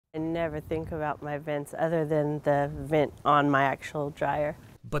I never think about my vents other than the vent on my actual dryer.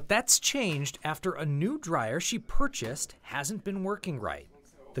 But that's changed after a new dryer she purchased hasn't been working right.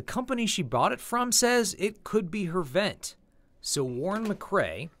 The company she bought it from says it could be her vent. So Warren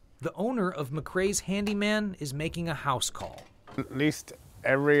McRae, the owner of McRae's Handyman, is making a house call. At least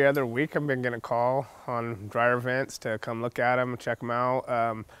every other week I've been getting a call on dryer vents to come look at them, check them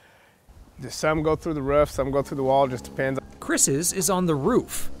out. Some go through the roof, some go through the wall, just depends. Chris's is on the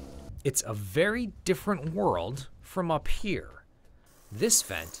roof. It's a very different world from up here. This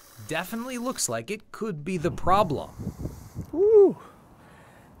vent definitely looks like it could be the problem. Woo!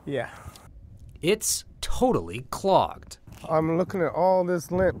 Yeah. It's totally clogged. I'm looking at all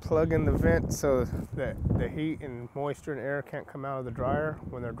this lint plugging the vent so that the heat and moisture and air can't come out of the dryer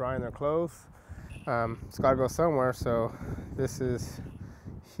when they're drying their clothes. It's got to go somewhere, so this is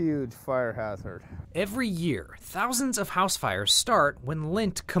huge fire hazard. Every year, thousands of house fires start when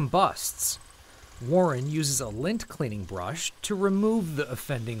lint combusts. Warren uses a lint cleaning brush to remove the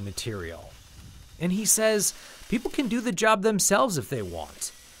offending material. And he says people can do the job themselves if they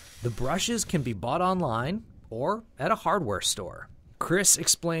want. The brushes can be bought online or at a hardware store. Chris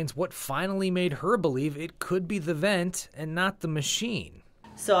explains what finally made her believe it could be the vent and not the machine.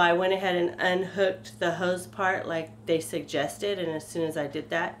 So I went ahead and unhooked the hose part like they suggested, and as soon as I did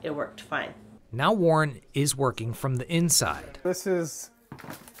that, it worked fine. Now Warren is working from the inside. This is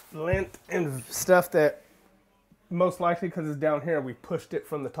lint and stuff that most likely, because it's down here, we pushed it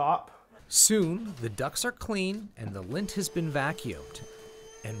from the top. Soon, the ducts are clean and the lint has been vacuumed.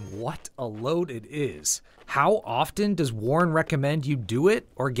 And what a load it is. How often does Warren recommend you do it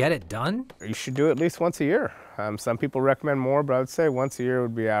or get it done? You should do it at least once a year. Some people recommend more, but I would say once a year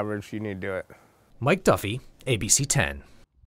would be average. You need to do it. Mike Duffy, ABC 10.